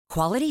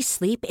Quality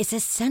sleep is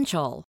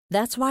essential.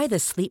 That's why the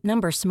Sleep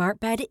Number Smart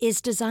Bed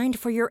is designed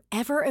for your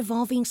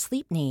ever-evolving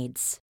sleep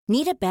needs.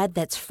 Need a bed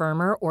that's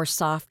firmer or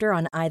softer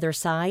on either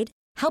side?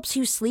 Helps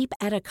you sleep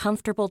at a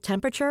comfortable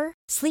temperature?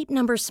 Sleep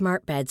Number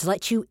Smart Beds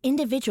let you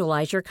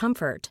individualize your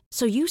comfort,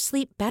 so you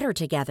sleep better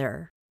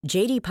together.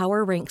 J.D.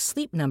 Power ranks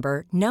Sleep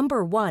Number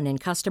number 1 in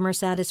customer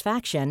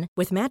satisfaction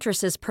with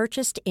mattresses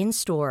purchased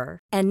in-store.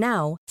 And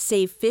now,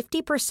 save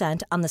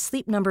 50% on the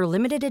Sleep Number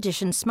Limited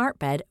Edition Smart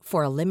Bed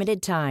for a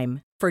limited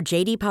time. For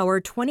J.D. Power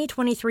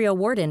 2023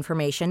 award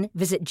information,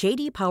 visit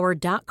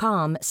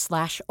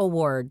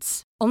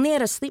jdpower.com/awards. Only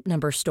at a Sleep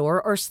Number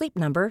store or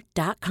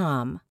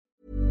sleepnumber.com.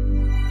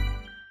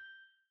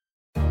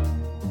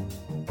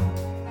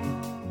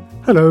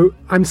 Hello,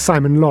 I'm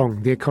Simon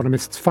Long, The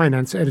Economist's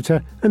finance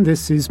editor, and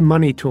this is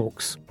Money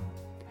Talks.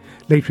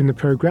 Later in the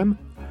programme,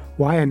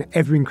 why an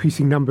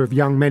ever-increasing number of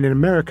young men in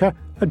America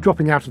are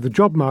dropping out of the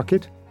job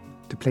market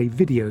to play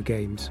video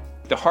games.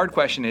 The hard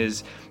question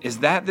is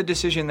that the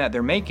decision that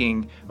they're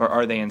making, or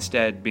are they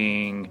instead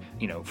being,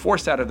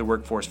 forced out of the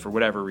workforce for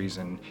whatever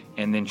reason,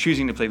 and then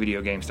choosing to play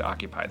video games to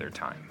occupy their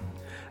time?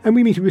 And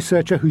we meet a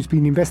researcher who's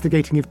been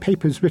investigating if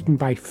papers written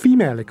by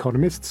female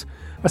economists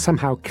are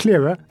somehow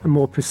clearer and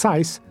more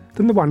precise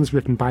than the ones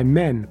written by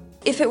men.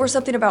 If it were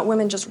something about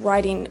women just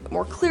writing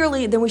more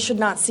clearly, then we should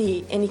not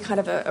see any kind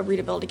of a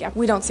readability gap.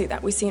 We don't see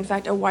that. We see, in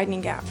fact, a widening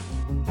gap.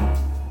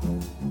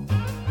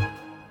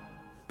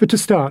 But to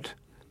start,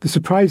 the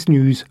surprise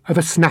news of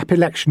a snap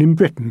election in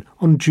Britain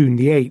on June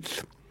the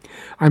 8th.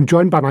 I'm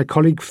joined by my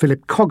colleague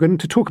Philip Coggan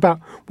to talk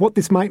about what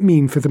this might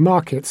mean for the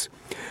markets.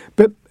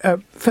 But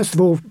first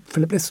of all,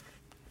 Philip, let's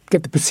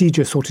get the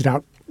procedure sorted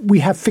out. We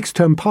have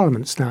fixed-term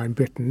parliaments now in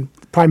Britain.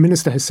 The Prime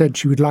Minister has said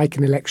she would like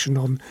an election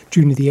on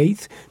June the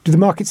 8th. Do the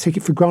markets take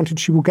it for granted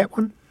she will get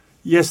one?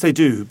 Yes, they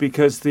do,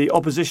 because the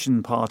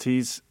opposition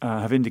parties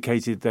have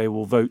indicated they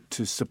will vote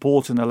to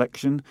support an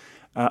election.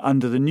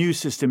 Under the new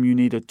system, you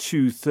need a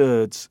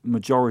 2/3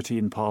 majority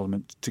in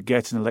Parliament to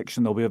get an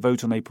election. There'll be a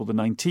vote on April the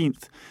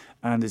 19th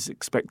and is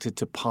expected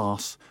to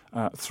pass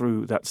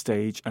through that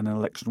stage, and an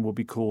election will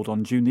be called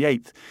on June the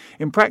 8th.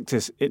 In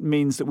practice, it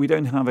means that we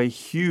don't have a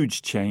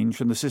huge change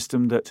from the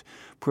system that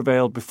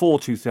prevailed before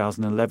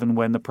 2011,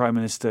 when the Prime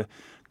Minister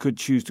could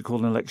choose to call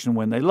an election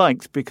when they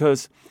liked,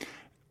 because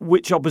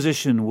which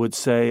opposition would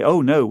say,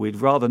 oh no, we'd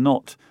rather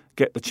not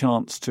get the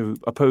chance to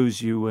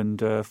oppose you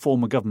and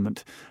form a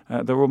government?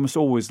 They're almost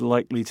always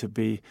likely to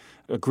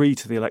agree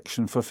to the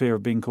election for fear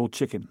of being called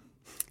chicken.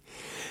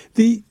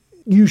 The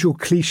usual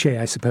cliche,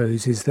 I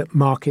suppose, is that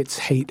markets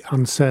hate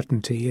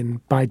uncertainty,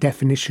 and by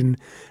definition,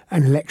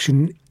 an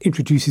election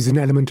introduces an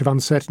element of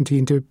uncertainty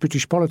into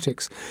British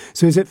politics.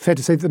 So is it fair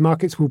to say that the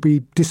markets will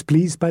be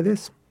displeased by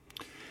this?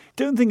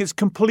 Don't think it's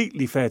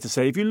completely fair to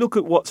say. If you look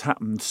at what's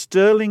happened,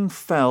 sterling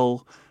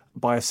fell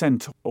by a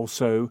cent or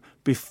so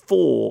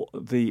before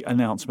the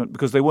announcement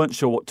because they weren't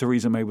sure what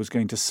Theresa May was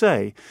going to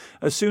say.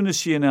 As soon as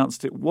she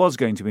announced it was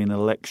going to be an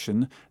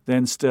election,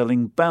 then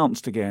sterling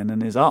bounced again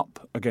and is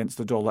up against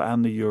the dollar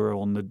and the euro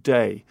on the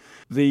day.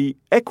 The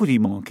equity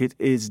market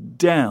is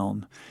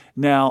down.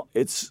 Now,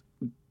 it's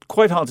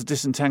quite hard to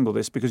disentangle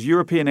this because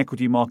European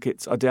equity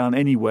markets are down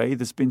anyway.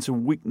 There's been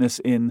some weakness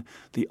in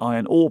the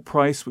iron ore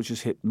price, which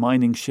has hit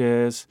mining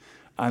shares,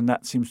 and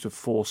that seems to have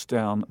forced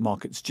down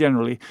markets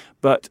generally.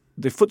 But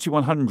the FTSE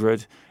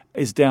 100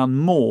 is down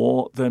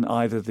more than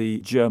either the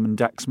German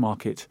DAX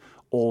market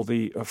or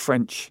the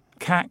French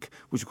CAC,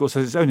 which of course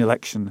has its own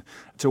election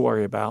to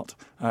worry about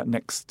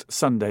next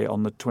Sunday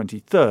on the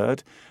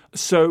 23rd.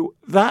 So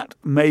that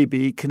may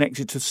be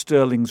connected to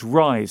sterling's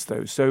rise,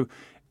 though. So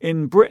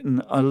in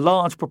Britain, a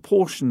large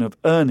proportion of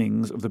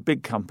earnings of the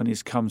big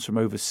companies comes from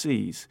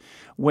overseas.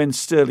 When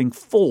sterling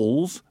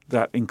falls,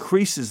 that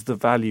increases the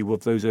value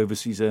of those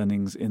overseas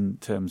earnings in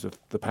terms of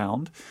the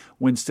pound.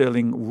 When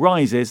sterling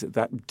rises,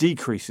 that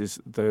decreases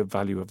the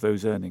value of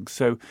those earnings.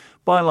 So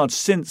by and large,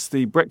 since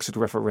the Brexit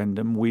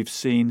referendum, we've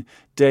seen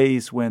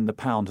days when the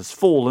pound has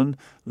fallen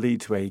lead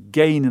to a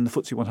gain in the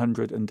FTSE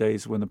 100 and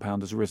days when the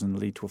pound has risen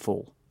lead to a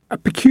fall. A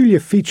peculiar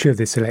feature of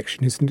this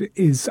election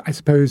is, I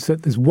suppose,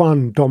 that there's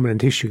one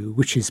dominant issue,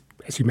 which is,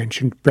 as you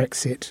mentioned,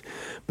 Brexit,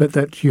 but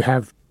that you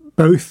have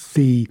both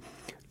the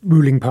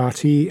ruling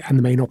party and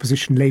the main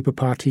opposition Labour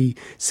Party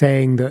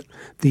saying that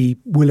the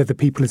will of the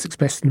people as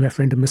expressed in the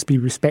referendum must be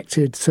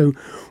respected. So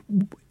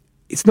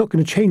it's not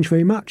going to change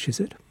very much,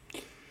 is it?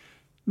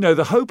 No,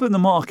 the hope of the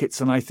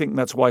markets, and I think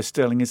that's why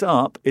sterling is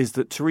up, is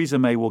that Theresa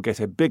May will get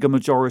a bigger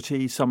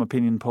majority. Some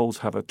opinion polls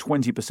have her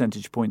 20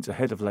 percentage points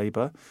ahead of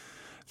Labour.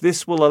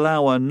 This will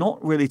allow her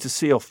not really to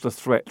see off the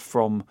threat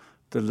from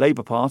the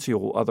Labour Party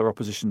or other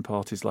opposition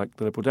parties like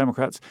the Liberal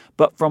Democrats,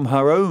 but from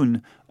her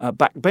own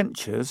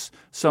backbenchers,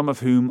 some of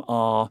whom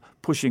are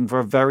pushing for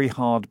a very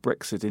hard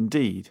Brexit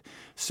indeed.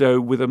 So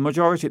with a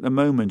majority at the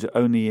moment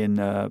only in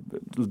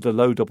the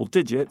low double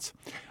digits,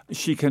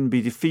 she can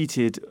be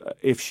defeated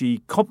if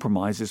she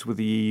compromises with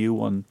the EU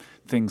on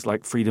things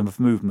like freedom of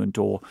movement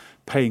or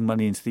paying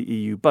money into the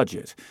EU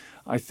budget.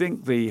 I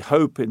think the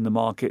hope in the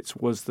markets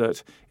was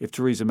that if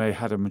Theresa May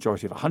had a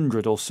majority of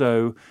 100 or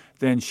so,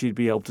 then she'd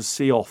be able to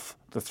see off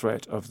the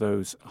threat of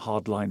those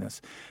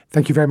hardliners.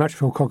 Thank you very much,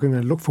 Phil Coggan, and I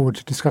look forward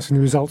to discussing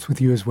the results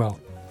with you as well.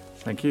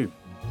 Thank you.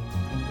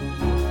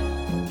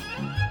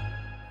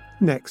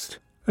 Next,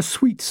 a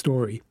sweet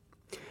story.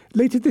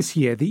 Later this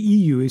year, the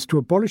EU is to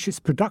abolish its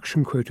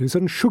production quotas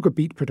on sugar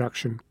beet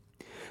production.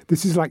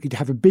 This is likely to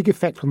have a big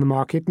effect on the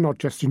market, not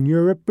just in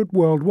Europe, but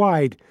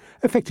worldwide,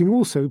 affecting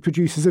also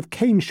producers of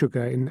cane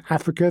sugar in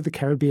Africa, the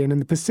Caribbean and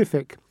the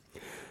Pacific.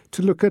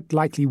 To look at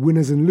likely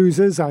winners and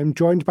losers, I'm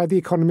joined by the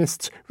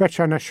economists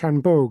Rachana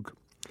Shanbhogue.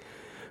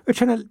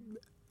 Rachana,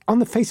 on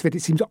the face of it,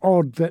 it seems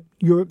odd that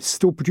Europe's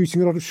still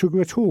producing a lot of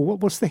sugar at all.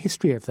 What's the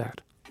history of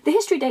that? The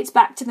history dates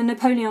back to the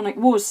Napoleonic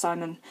Wars,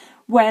 Simon,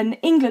 when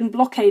England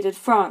blockaded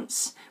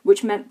France,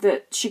 which meant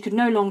that she could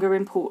no longer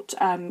import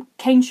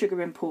cane sugar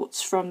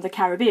imports from the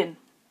Caribbean.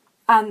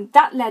 And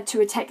that led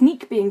to a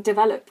technique being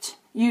developed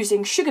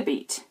using sugar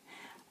beet,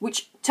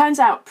 which turns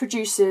out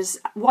produces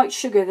white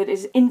sugar that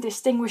is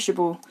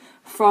indistinguishable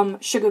from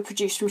sugar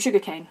produced from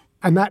sugarcane.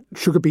 And that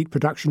sugar beet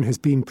production has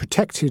been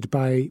protected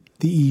by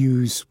the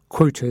EU's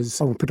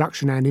quotas on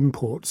production and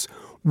imports.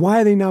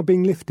 Why are they now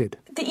being lifted?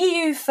 The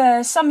EU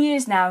for some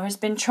years now has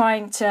been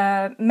trying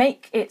to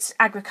make its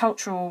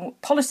agricultural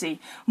policy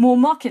more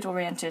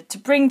market-oriented, to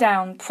bring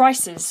down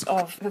prices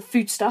of the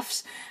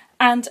foodstuffs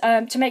and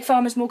to make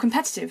farmers more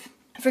competitive.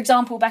 For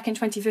example, back in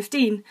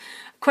 2015,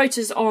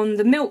 quotas on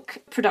the milk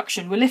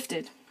production were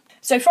lifted.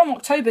 So from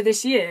October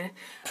this year,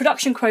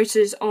 production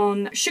quotas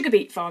on sugar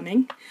beet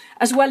farming,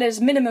 as well as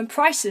minimum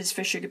prices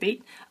for sugar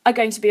beet, are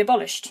going to be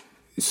abolished.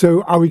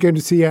 So are we going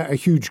to see a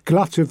huge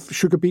glut of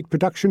sugar beet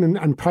production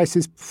and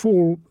prices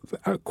fall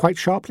quite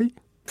sharply?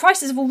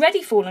 Prices have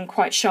already fallen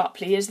quite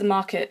sharply as the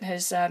market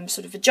has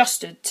sort of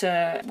adjusted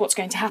to what's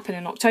going to happen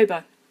in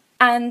October.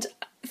 And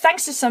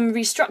thanks to some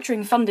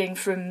restructuring funding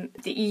from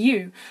the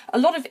EU, a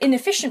lot of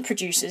inefficient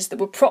producers that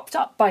were propped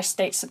up by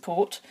state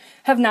support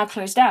have now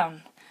closed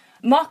down.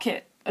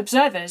 Market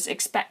observers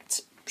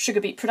expect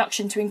sugar beet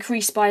production to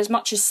increase by as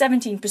much as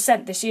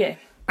 17% this year.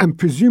 And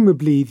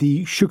presumably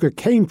the sugar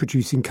cane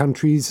producing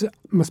countries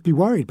must be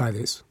worried by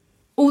this.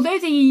 Although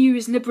the EU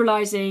is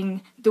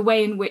liberalising the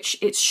way in which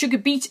its sugar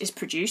beet is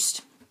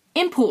produced,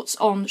 imports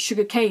on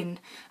sugar cane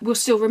will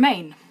still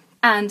remain.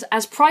 And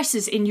as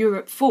prices in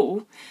Europe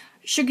fall,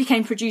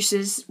 sugarcane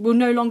producers will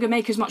no longer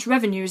make as much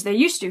revenue as they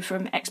used to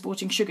from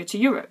exporting sugar to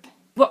Europe.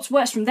 What's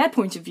worse from their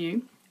point of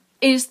view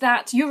is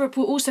that Europe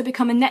will also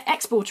become a net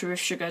exporter of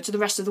sugar to the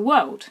rest of the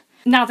world.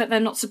 Now that they're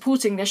not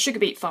supporting their sugar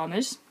beet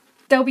farmers,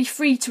 they'll be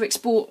free to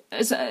export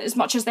as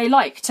much as they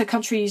like to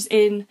countries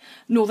in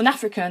Northern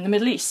Africa and the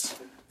Middle East.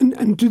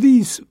 And do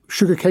these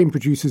sugarcane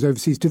producers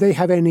overseas, do they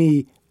have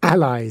any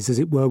allies, as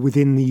it were,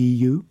 within the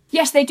EU?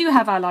 Yes, they do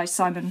have allies,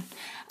 Simon.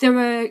 There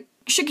are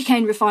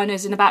sugarcane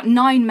refiners in about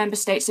 9 member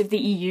states of the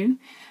EU,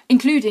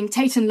 including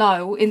Tate &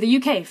 Lyle in the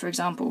UK, for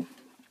example.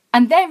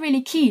 And they're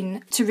really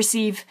keen to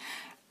receive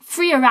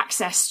freer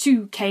access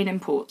to cane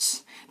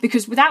imports,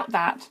 because without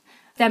that,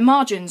 their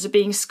margins are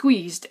being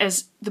squeezed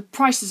as the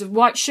prices of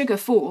white sugar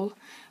fall,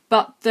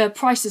 but the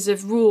prices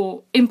of raw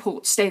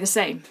imports stay the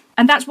same.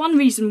 And that's one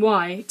reason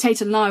why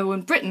Tate & Lyle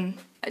and Britain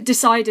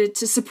decided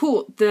to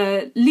support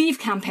the Leave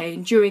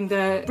campaign during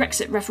the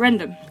Brexit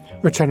referendum.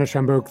 Rachana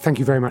Shanbhogue, thank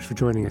you very much for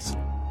joining us.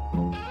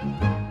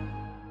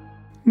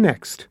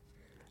 Next,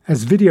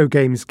 as video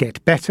games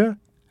get better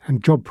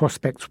and job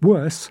prospects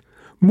worse,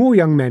 more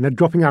young men are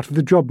dropping out of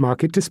the job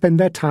market to spend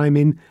their time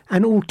in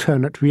an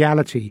alternate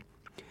reality.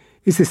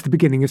 Is this the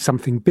beginning of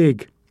something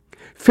big?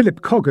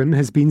 Philip Coggan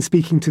has been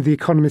speaking to The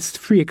Economist's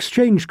free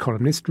exchange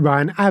columnist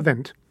Ryan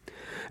Avent,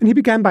 and he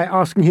began by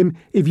asking him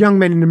if young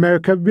men in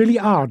America really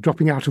are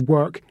dropping out of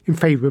work in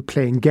favour of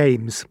playing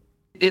games.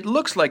 It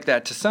looks like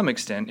that to some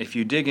extent if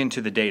you dig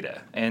into the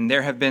data, and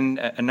there have been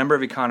a number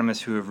of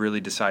economists who have really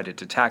decided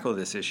to tackle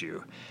this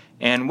issue.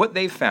 And what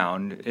they've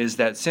found is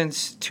that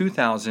since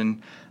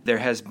 2000, there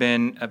has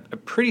been a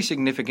pretty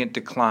significant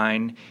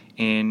decline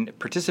in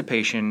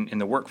participation in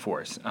the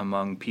workforce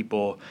among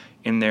people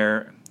in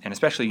their, and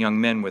especially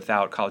young men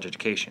without college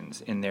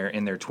educations, in their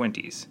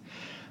 20s.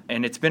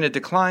 And it's been a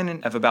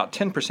decline of about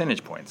 10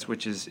 percentage points,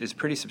 which is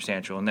pretty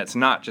substantial, and that's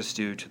not just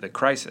due to the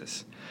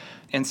crisis.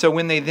 And so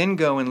when they then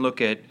go and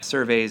look at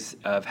surveys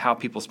of how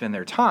people spend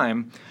their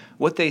time,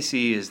 what they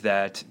see is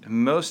that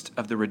most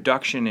of the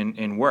reduction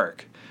in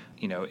work,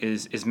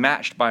 is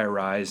matched by a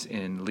rise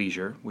in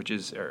leisure, which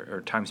is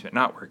or time spent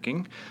not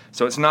working.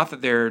 So it's not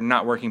that they're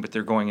not working, but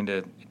they're going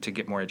to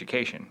get more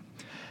education.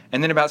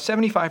 And then about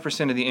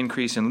 75% of the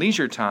increase in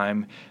leisure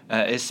time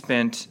is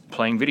spent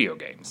playing video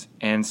games.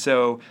 And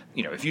so,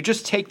 if you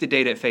just take the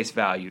data at face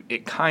value,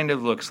 it kind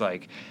of looks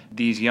like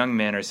these young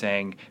men are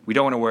saying, we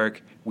don't want to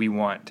work, we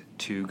want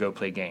to go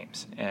play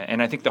games.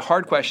 And I think the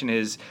hard question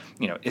is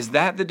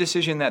that the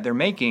decision that they're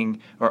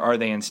making, or are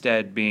they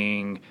instead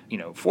being,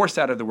 forced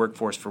out of the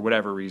workforce for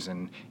whatever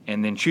reason,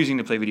 and then choosing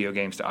to play video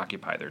games to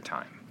occupy their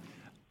time?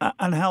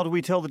 And how do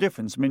we tell the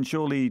difference? I mean,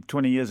 surely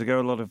 20 years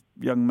ago, a lot of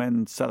young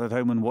men sat at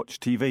home and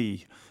watched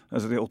TV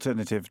as the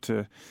alternative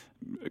to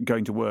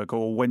going to work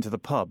or went to the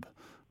pub.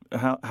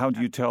 How do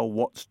you tell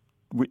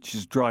which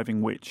is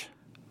driving which?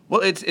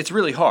 Well, it's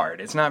really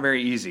hard. It's not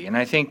very easy. And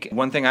I think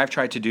one thing I've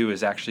tried to do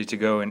is actually to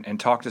go and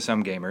talk to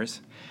some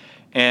gamers.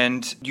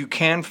 And you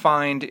can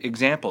find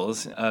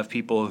examples of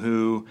people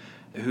who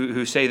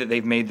say that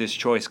they've made this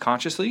choice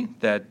consciously,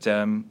 that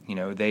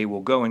they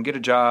will go and get a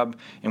job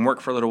and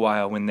work for a little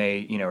while when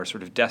they are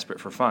sort of desperate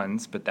for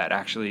funds, but that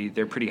actually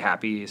they're pretty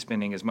happy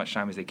spending as much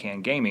time as they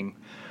can gaming.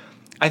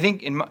 I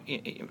think in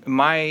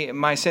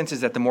my sense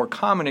is that the more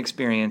common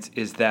experience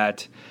is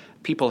that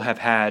people have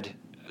had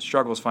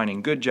struggles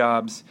finding good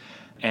jobs,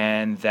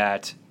 and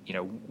that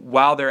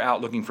while they're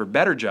out looking for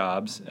better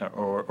jobs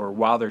or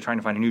while they're trying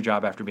to find a new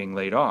job after being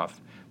laid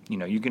off,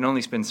 you can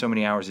only spend so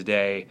many hours a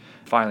day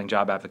filing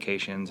job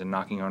applications and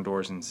knocking on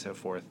doors and so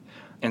forth.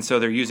 And so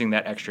they're using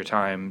that extra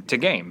time to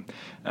game,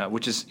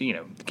 which is,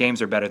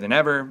 games are better than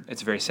ever.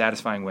 It's a very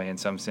satisfying way in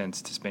some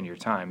sense to spend your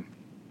time.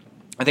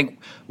 I think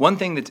one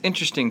thing that's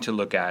interesting to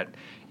look at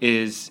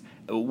is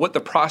what the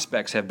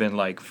prospects have been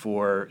like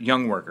for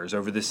young workers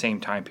over the same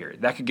time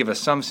period. That could give us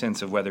some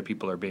sense of whether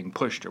people are being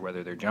pushed or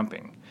whether they're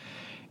jumping.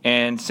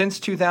 And since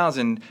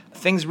 2000,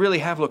 things really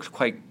have looked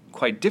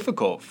quite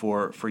difficult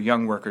for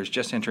young workers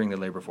just entering the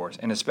labor force,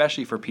 and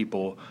especially for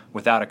people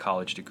without a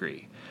college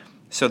degree.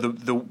 So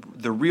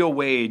the real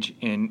wage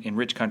in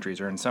rich countries,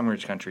 or in some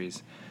rich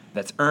countries,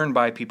 that's earned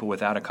by people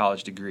without a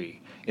college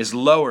degree is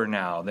lower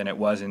now than it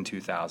was in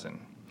 2000.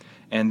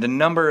 And the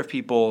number of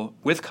people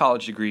with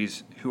college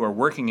degrees who are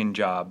working in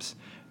jobs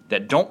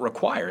that don't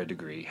require a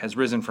degree has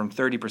risen from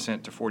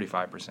 30% to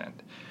 45%.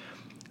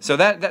 So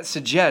that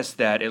suggests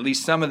that at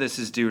least some of this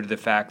is due to the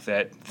fact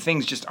that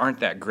things just aren't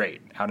that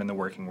great out in the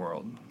working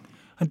world.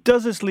 And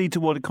does this lead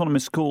to what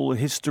economists call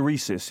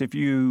hysteresis? If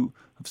you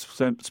have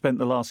spent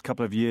the last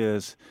couple of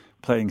years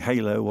playing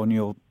Halo on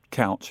your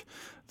couch,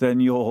 then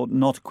you're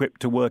not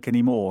equipped to work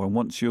anymore. And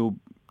once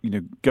you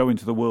go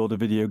into the world of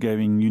video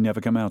gaming, you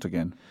never come out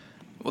again.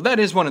 Well, that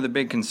is one of the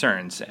big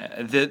concerns.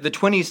 The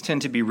 20s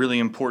tend to be really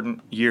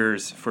important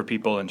years for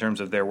people in terms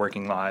of their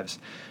working lives.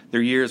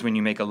 They're years when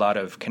you make a lot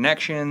of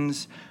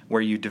connections,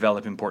 where you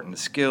develop important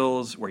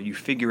skills, where you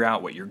figure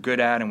out what you're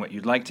good at and what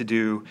you'd like to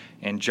do,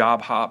 and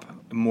job hop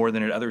more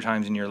than at other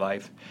times in your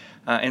life.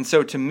 And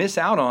so to miss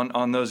out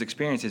on those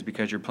experiences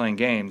because you're playing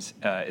games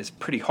is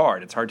pretty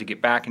hard. It's hard to get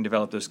back and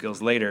develop those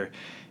skills later.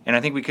 And I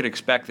think we could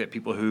expect that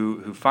people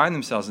who find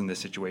themselves in this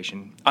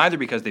situation, either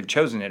because they've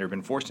chosen it or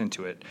been forced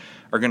into it,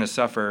 are going to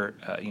suffer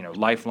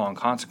lifelong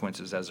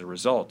consequences as a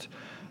result.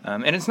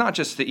 And it's not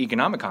just the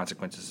economic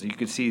consequences. You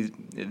could see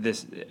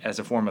this as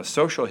a form of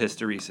social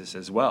hysteresis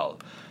as well.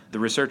 The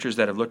researchers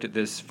that have looked at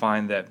this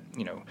find that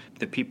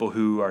the people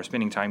who are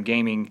spending time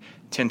gaming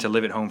tend to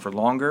live at home for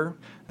longer.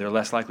 They're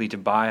less likely to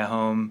buy a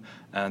home.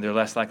 They're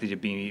less likely to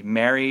be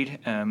married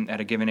at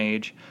a given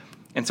age.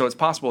 And so it's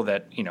possible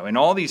that, in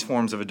all these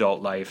forms of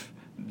adult life,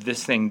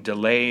 this thing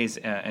delays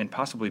and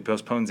possibly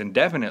postpones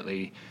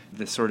indefinitely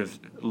the sort of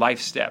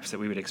life steps that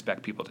we would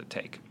expect people to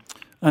take.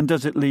 And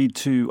does it lead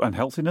to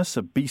unhealthiness,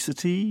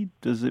 obesity?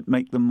 Does it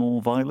make them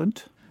more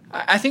violent?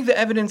 I think the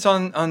evidence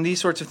on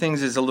these sorts of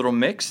things is a little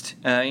mixed,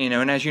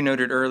 and as you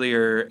noted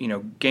earlier,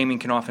 gaming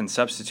can often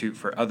substitute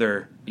for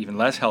other, even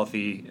less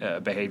healthy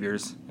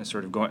behaviors,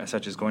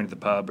 such as going to the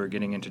pub or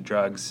getting into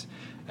drugs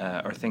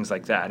or things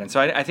like that. And so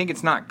I think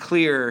it's not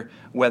clear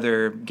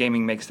whether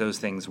gaming makes those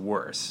things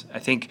worse. I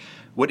think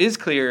what is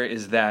clear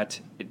is that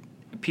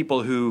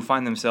people who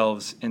find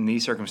themselves in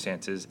these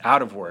circumstances,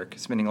 out of work,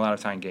 spending a lot of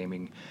time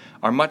gaming,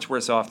 are much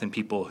worse off than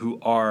people who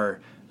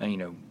are,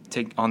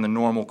 take on the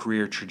normal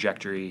career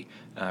trajectory,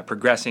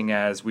 progressing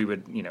as we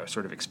would,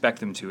 sort of expect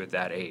them to at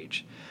that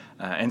age.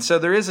 And so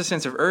there is a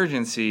sense of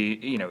urgency,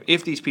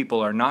 if these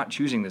people are not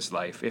choosing this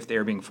life, if they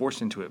are being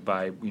forced into it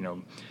by,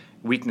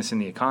 weakness in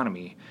the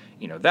economy,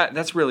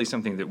 that's really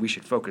something that we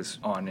should focus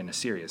on in a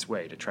serious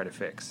way to try to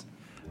fix.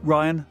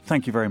 Ryan,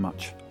 thank you very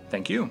much.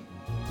 Thank you.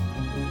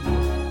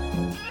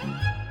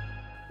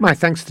 My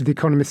thanks to The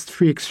Economist's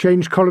Free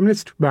Exchange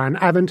columnist, Ryan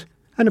Avent,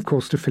 and of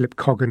course to Philip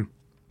Coggan.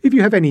 If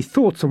you have any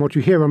thoughts on what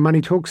you hear on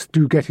Money Talks,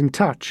 do get in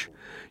touch.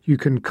 You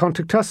can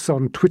contact us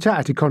on Twitter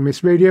at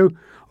Economist Radio,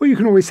 or you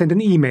can always send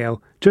an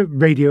email to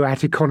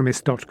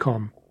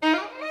radio@economist.com.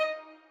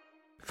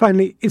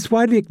 Finally, it's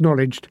widely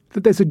acknowledged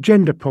that there's a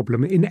gender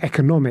problem in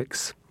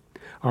economics.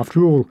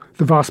 After all,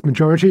 the vast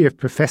majority of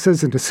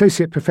professors and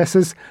associate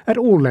professors at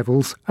all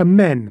levels are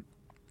men.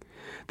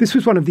 This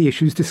was one of the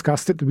issues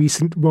discussed at the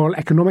recent Royal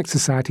Economic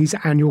Society's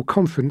annual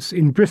conference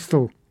in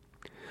Bristol.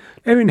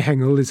 Erin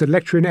Hengel is a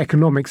lecturer in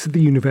economics at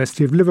the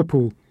University of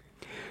Liverpool.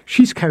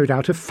 She's carried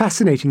out a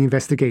fascinating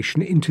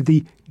investigation into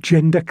the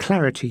gender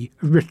clarity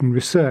of written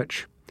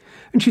research.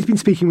 And she's been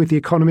speaking with The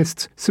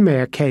Economist's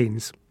Soumaya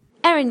Keynes.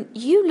 Erin,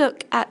 you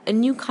look at a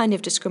new kind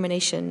of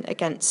discrimination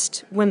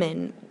against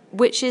women,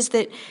 which is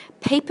that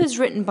papers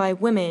written by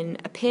women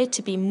appear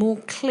to be more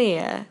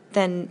clear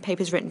than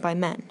papers written by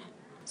men.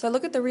 So I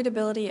look at the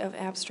readability of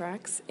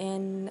abstracts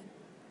in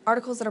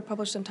articles that are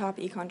published in top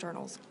econ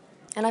journals.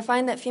 And I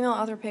find that female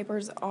author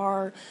papers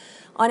are,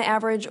 on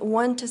average,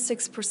 1 to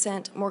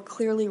 6% more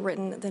clearly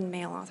written than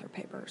male author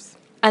papers.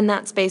 And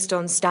that's based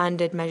on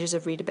standard measures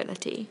of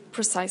readability.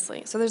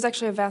 Precisely. So there's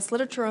actually a vast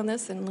literature on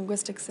this in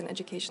linguistics and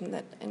education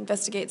that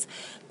investigates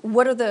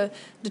what are the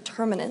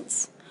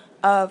determinants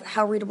of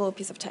how readable a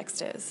piece of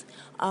text is.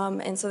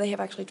 And so they have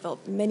actually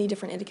developed many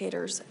different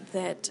indicators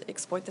that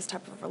exploit this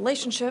type of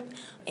relationship,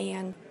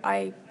 and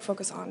I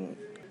focus on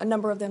a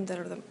number of them that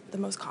are the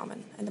most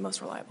common and the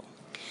most reliable.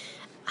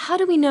 How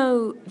do we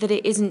know that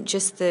it isn't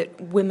just that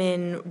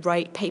women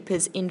write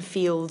papers in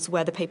fields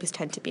where the papers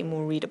tend to be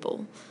more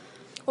readable?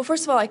 Well,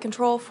 first of all, I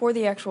control for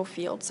the actual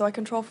field. So I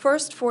control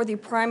first for the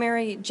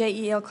primary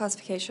JEL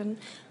classification.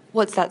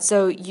 What's that?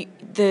 So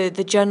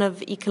the Journal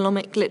of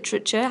Economic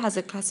Literature has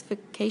a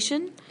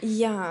classification?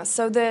 Yeah,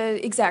 so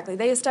exactly.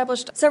 They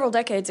established several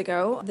decades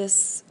ago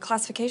this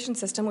classification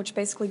system, which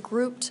basically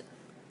grouped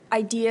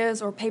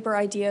ideas or paper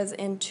ideas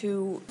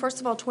into, first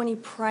of all, 20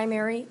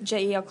 primary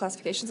JEL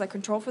classifications. I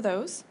control for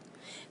those.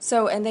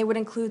 So, and they would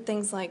include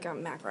things like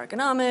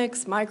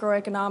macroeconomics,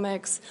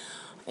 microeconomics,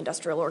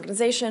 industrial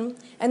organization.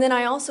 And then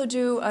I also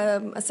do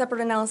a separate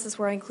analysis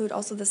where I include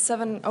also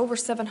the over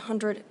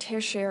 700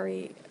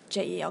 tertiary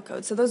JEL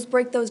codes. So those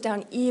break those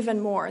down even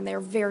more, and they're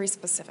very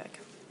specific.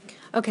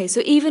 Okay,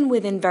 so even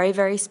within very,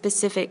 very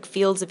specific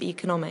fields of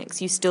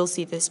economics, you still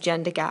see this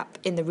gender gap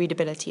in the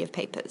readability of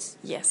papers?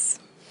 Yes.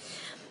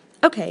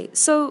 Okay,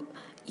 so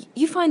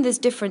you find this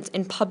difference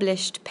in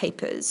published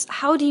papers.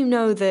 How do you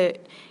know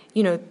that,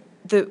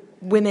 that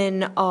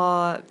women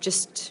are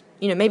just,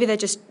 maybe they're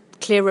just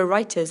clearer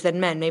writers than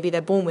men, maybe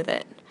they're born with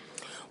it?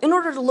 In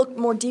order to look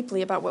more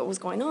deeply about what was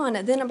going on,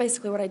 then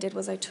basically what I did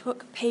was I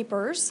took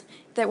papers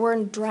that were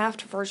in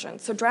draft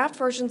versions. So draft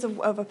versions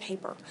of a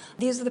paper.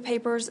 These are the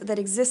papers that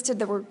existed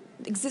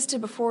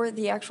before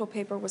the actual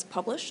paper was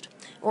published,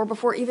 or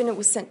before even it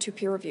was sent to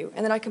peer review.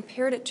 And then I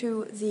compared it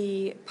to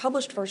the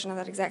published version of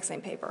that exact same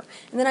paper.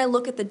 And then I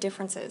look at the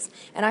differences.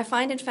 And I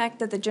find, in fact,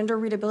 that the gender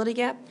readability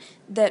gap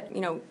that,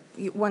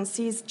 one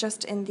sees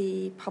just in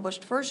the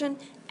published version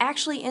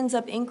actually ends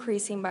up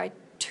increasing by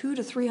 200%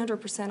 to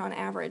 300% on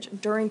average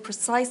during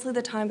precisely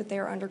the time that they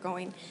are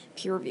undergoing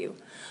peer review.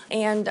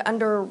 And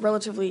under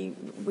relatively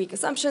weak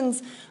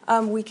assumptions,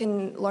 we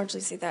can largely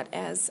see that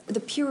as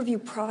the peer review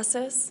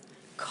process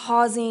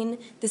causing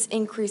this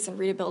increase in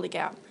readability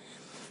gap.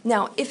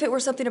 Now, if it were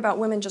something about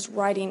women just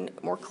writing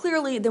more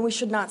clearly, then we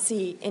should not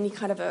see any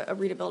kind of a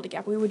readability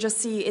gap. We would just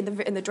see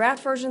in the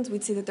draft versions,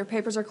 we'd see that their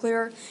papers are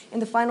clear. In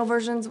the final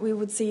versions, we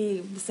would see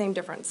the same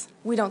difference.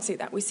 We don't see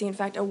that. We see, in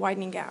fact, a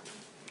widening gap.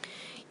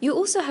 You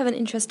also have an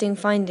interesting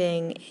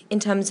finding in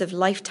terms of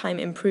lifetime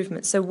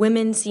improvement. So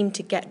women seem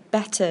to get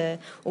better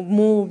or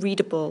more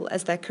readable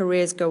as their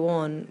careers go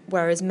on,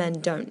 whereas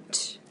men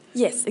don't.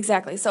 Yes,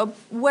 exactly. So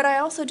what I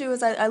also do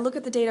is I look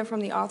at the data from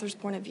the author's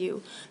point of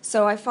view.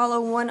 So I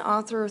follow one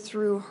author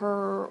through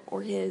her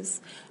or his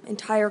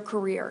entire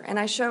career. And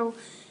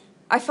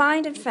I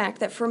find, in fact,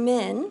 that for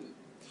men,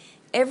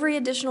 every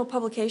additional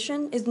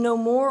publication is no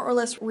more or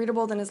less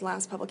readable than his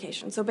last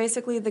publication. So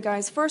basically, the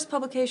guy's first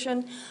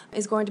publication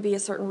is going to be a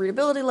certain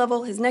readability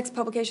level. His next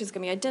publication is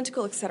going to be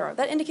identical, etc.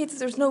 That indicates that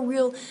there's no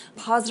real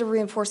positive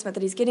reinforcement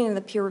that he's getting in the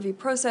peer review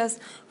process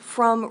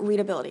from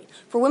readability.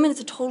 For women,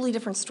 it's a totally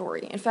different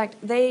story. In fact,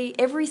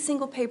 every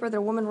single paper that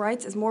a woman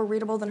writes is more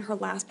readable than her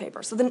last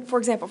paper. So then, for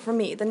example, for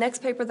me, the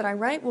next paper that I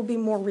write will be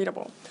more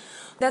readable.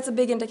 That's a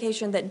big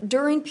indication that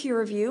during peer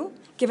review,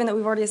 given that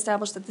we've already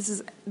established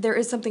that there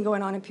is something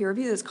going on in peer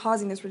review that's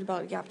causing this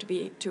readability gap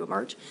to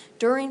emerge,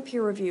 during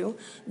peer review,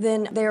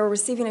 then they are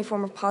receiving a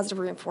form of positive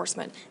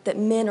reinforcement that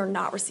men are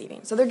not receiving.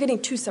 So they're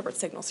getting two separate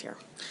signals here.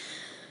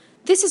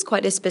 This is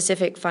quite a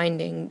specific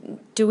finding.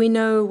 Do we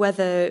know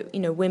whether,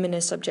 women are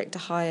subject to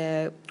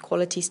higher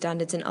quality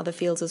standards in other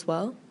fields as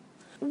well?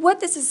 What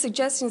this is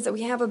suggesting is that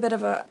we have a bit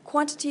of a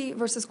quantity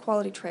versus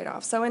quality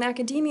trade-off. So in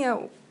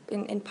academia,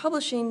 in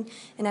publishing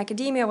in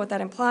academia, what that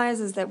implies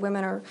is that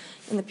women are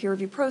in the peer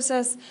review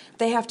process.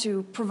 They have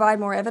to provide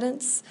more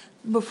evidence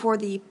before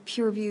the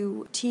peer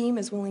review team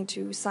is willing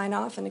to sign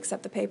off and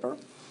accept the paper.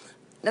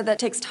 Now, that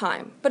takes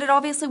time, but it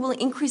obviously will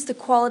increase the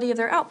quality of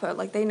their output.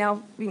 Like they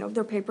now,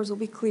 their papers will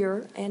be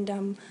clear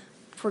and,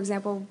 for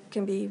example,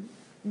 can be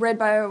read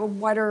by a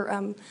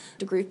wider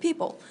degree of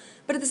people.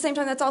 But at the same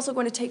time, that's also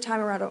going to take time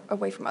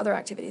away from other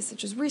activities,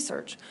 such as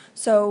research.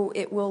 So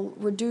it will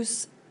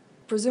reduce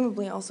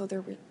presumably also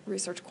their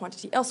research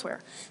quantity elsewhere.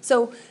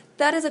 So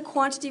that is a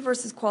quantity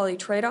versus quality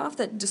trade-off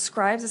that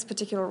describes this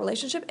particular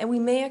relationship, and we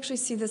may actually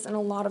see this in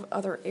a lot of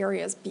other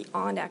areas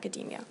beyond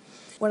academia.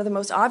 One of the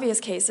most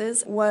obvious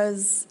cases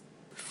was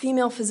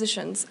female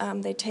physicians.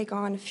 They take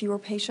on fewer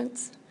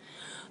patients,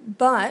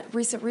 but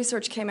recent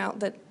research came out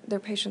that their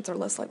patients are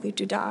less likely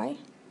to die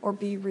or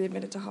be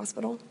readmitted to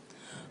hospital.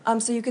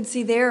 So you can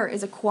see there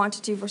is a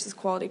quantity versus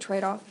quality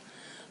trade-off.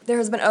 There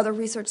has been other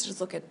research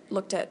that's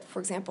looked at, for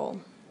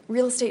example,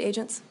 real estate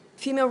agents.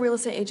 Female real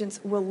estate agents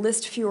will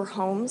list fewer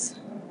homes,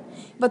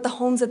 but the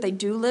homes that they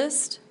do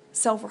list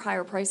sell for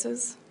higher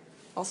prices.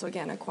 Also,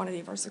 again, a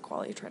quantity versus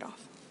quality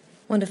trade-off.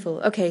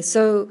 Wonderful. Okay,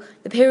 so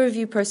the peer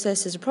review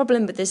process is a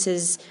problem, but this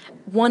is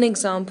one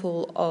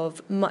example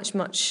of much,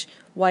 much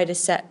wider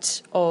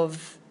set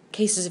of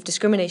cases of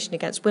discrimination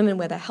against women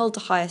where they're held to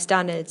higher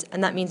standards,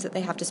 and that means that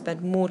they have to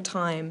spend more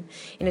time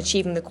in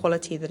achieving the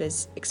quality that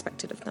is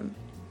expected of them.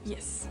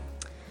 Yes.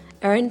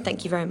 Erin,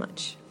 thank you very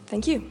much.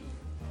 Thank you.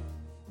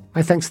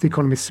 My thanks to the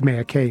economist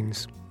Soumaya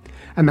Keynes.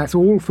 And that's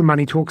all for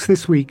Money Talks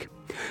this week.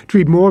 To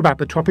read more about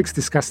the topics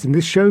discussed in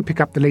this show, pick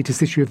up the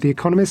latest issue of The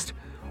Economist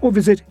or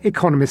visit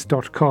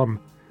economist.com.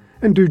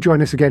 And do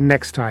join us again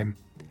next time.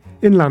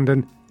 In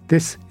London,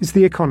 this is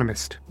The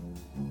Economist.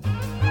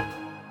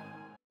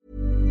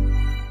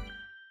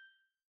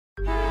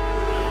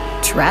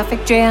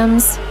 Traffic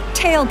jams,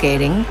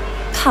 tailgating,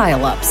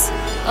 pile-ups.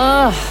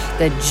 Ugh,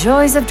 the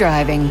joys of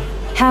driving.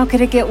 How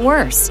could it get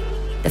worse?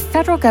 The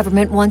federal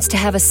government wants to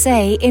have a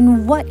say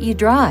in what you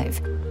drive.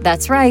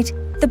 That's right.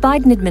 The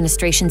Biden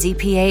administration's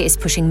EPA is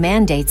pushing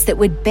mandates that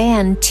would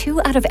ban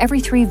 2 out of every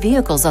 3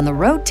 vehicles on the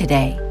road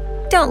today.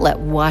 Don't let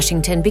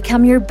Washington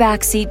become your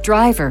backseat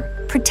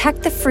driver.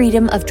 Protect the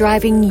freedom of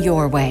driving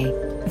your way.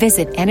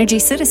 Visit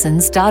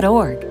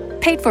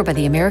EnergyCitizens.org. Paid for by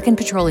the American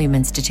Petroleum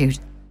Institute.